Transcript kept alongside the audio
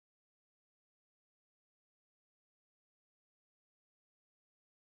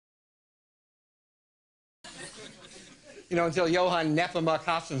You know, until Johann Nepomuk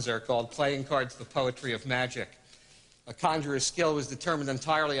Hafenzer called playing cards the poetry of magic, a conjurer's skill was determined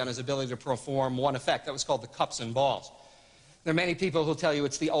entirely on his ability to perform one effect. That was called the cups and balls. There are many people who tell you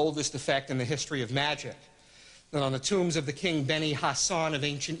it's the oldest effect in the history of magic. That on the tombs of the king Beni Hassan of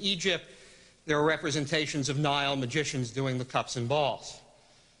ancient Egypt, there are representations of Nile magicians doing the cups and balls.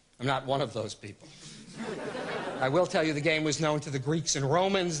 I'm not one of those people. I will tell you the game was known to the Greeks and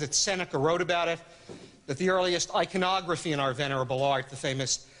Romans, that Seneca wrote about it, that the earliest iconography in our venerable art, the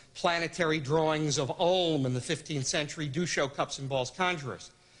famous planetary drawings of Ulm in the 15th century, do show cups and balls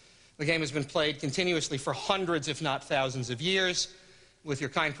conjurers. The game has been played continuously for hundreds, if not thousands of years. With your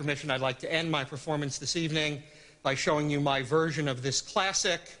kind permission, I'd like to end my performance this evening by showing you my version of this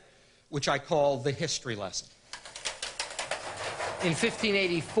classic, which I call the history lesson. In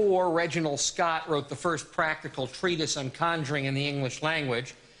 1584, Reginald Scott wrote the first practical treatise on conjuring in the English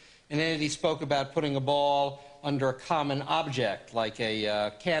language, and in it he spoke about putting a ball under a common object, like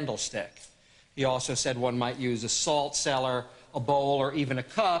a candlestick. He also said one might use a salt cellar, a bowl, or even a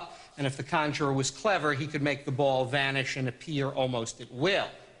cup, and if the conjurer was clever, he could make the ball vanish and appear almost at will.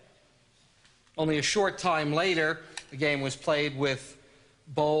 Only a short time later, the game was played with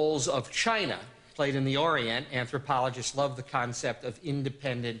bowls of china, played in the Orient. Anthropologists love the concept of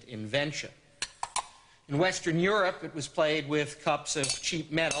independent invention. In Western Europe, it was played with cups of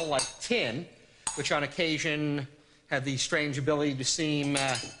cheap metal, like tin, which on occasion had the strange ability to seem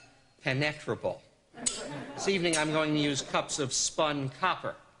penetrable. This evening, I'm going to use cups of spun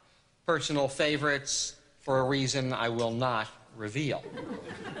copper, personal favorites for a reason I will not reveal.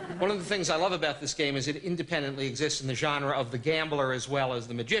 One of the things I love about this game is it independently exists in the genre of the gambler as well as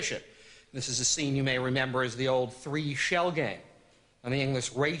the magician. This is a scene you may remember as the old three-shell game. On the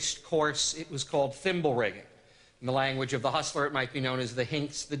English race course, it was called thimble rigging. In the language of the hustler, it might be known as the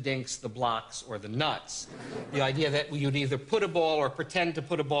hinks, the dinks, the blocks, or the nuts. The idea that you'd either put a ball or pretend to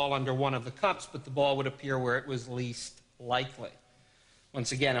put a ball under one of the cups, but the ball would appear where it was least likely.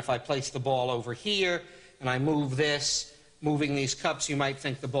 Once again, if I place the ball over here and I move this, moving these cups, you might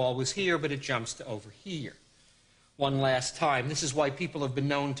think the ball was here, but it jumps to over here. One last time. This is why people have been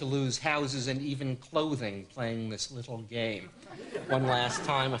known to lose houses and even clothing playing this little game. One last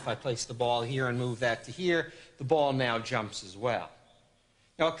time, if I place the ball here and move that to here, the ball now jumps as well.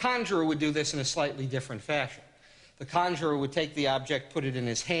 Now, a conjurer would do this in a slightly different fashion. The conjurer would take the object, put it in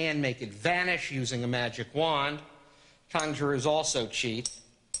his hand, make it vanish using a magic wand. Conjurers also cheat.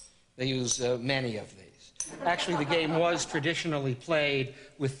 They use many of these. Actually, the game was traditionally played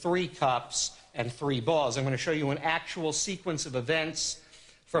with 3 cups and 3 balls. I'm going to show you an actual sequence of events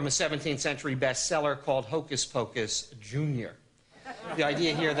from a 17th century bestseller called Hocus Pocus Jr. The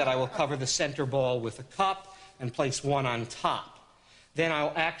idea here that I will cover the center ball with a cup and place one on top. Then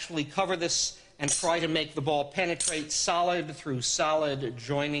I'll actually cover this and try to make the ball penetrate solid through solid,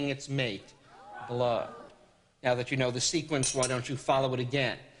 joining its mate below. Now that you know the sequence, why don't you follow it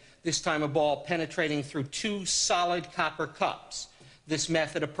again? This time a ball penetrating through 2 solid copper cups. This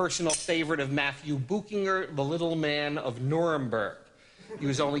method, a personal favorite of Matthew Buchinger, the little man of Nuremberg. He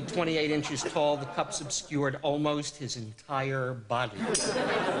was only 28 inches tall. The cups obscured almost his entire body.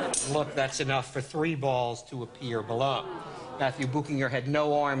 Look, that's enough for 3 balls to appear below. Matthew Buchinger had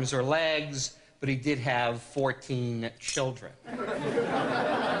no arms or legs, but he did have 14 children.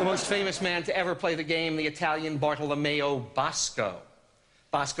 The most famous man to ever play the game, the Italian Bartolomeo Bosco.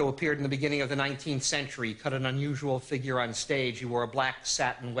 Bosco appeared in the beginning of the 19th century. He cut an unusual figure on stage. He wore a black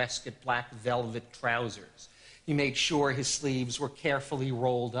satin waistcoat, black velvet trousers. He made sure his sleeves were carefully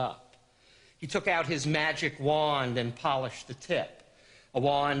rolled up. He took out his magic wand and polished the tip, a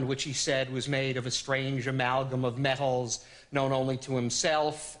wand which he said was made of a strange amalgam of metals known only to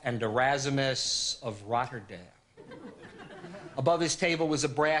himself and Erasmus of Rotterdam. Above his table was a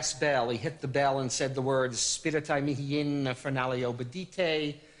brass bell. He hit the bell and said the words, Spiritae mihi in infernali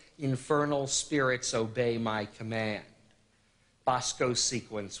obedite, infernal spirits obey my command. Bosco's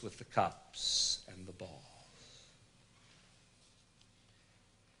sequence with the cups and the balls.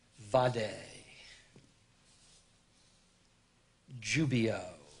 Vade. Jubeo.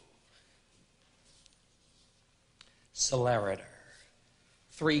 Celerator.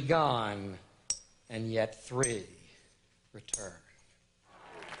 3 gone, and yet 3 return.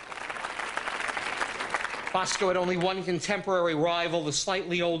 Bosco had only one contemporary rival, the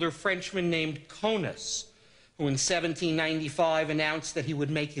slightly older Frenchman named Conus, who in 1795 announced that he would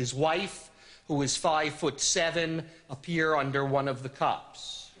make his wife, who was 5'7", appear under one of the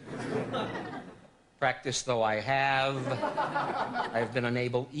cups. Practice though I have been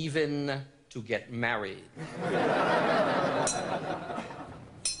unable even to get married.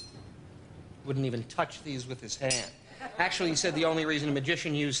 Wouldn't even touch these with his hand. Actually, he said the only reason a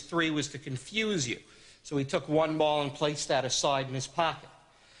magician used 3 was to confuse you. So he took 1 ball and placed that aside in his pocket.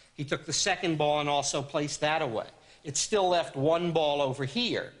 He took the 2nd ball and also placed that away. It still left 1 ball over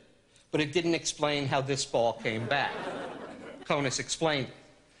here, but it didn't explain how this ball came back. Conus explained it.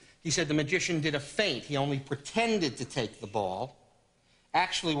 He said the magician did a feint. He only pretended to take the ball.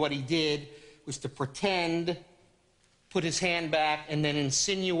 Actually, what he did was to pretend, put his hand back, and then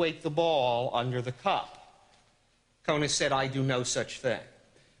insinuate the ball under the cup. Conus said, I do no such thing.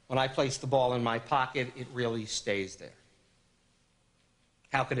 When I place the ball in my pocket, it really stays there.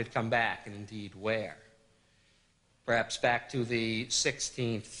 How could it come back, and indeed where? Perhaps back to the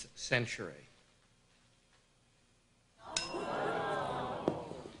 16th century.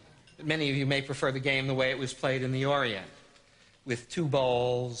 But many of you may prefer the game the way it was played in the Orient, with 2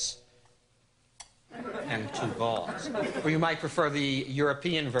 bowls and 2 balls. Or you might prefer the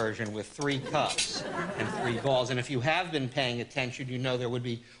European version with 3 cups and 3 balls. And if you have been paying attention, you know there would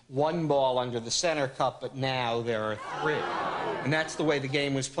be 1 ball under the center cup, but now there are 3. And that's the way the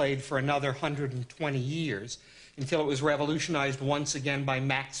game was played for another 120 years, until it was revolutionized once again by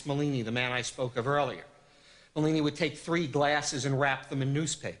Max Malini, the man I spoke of earlier. Malini would take 3 glasses and wrap them in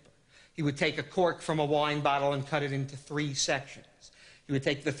newspaper. He would take a cork from a wine bottle and cut it into 3 sections. He would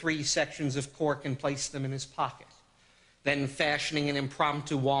take the 3 sections of cork and place them in his pocket. Then, fashioning an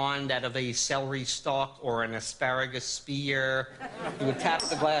impromptu wand out of a celery stalk or an asparagus spear, he would tap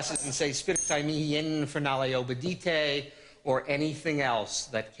the glasses and say, Spiritai mihi in finale obedite, or anything else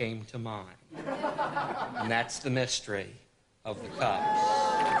that came to mind. And that's the mystery of the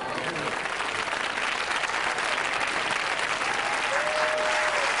cups.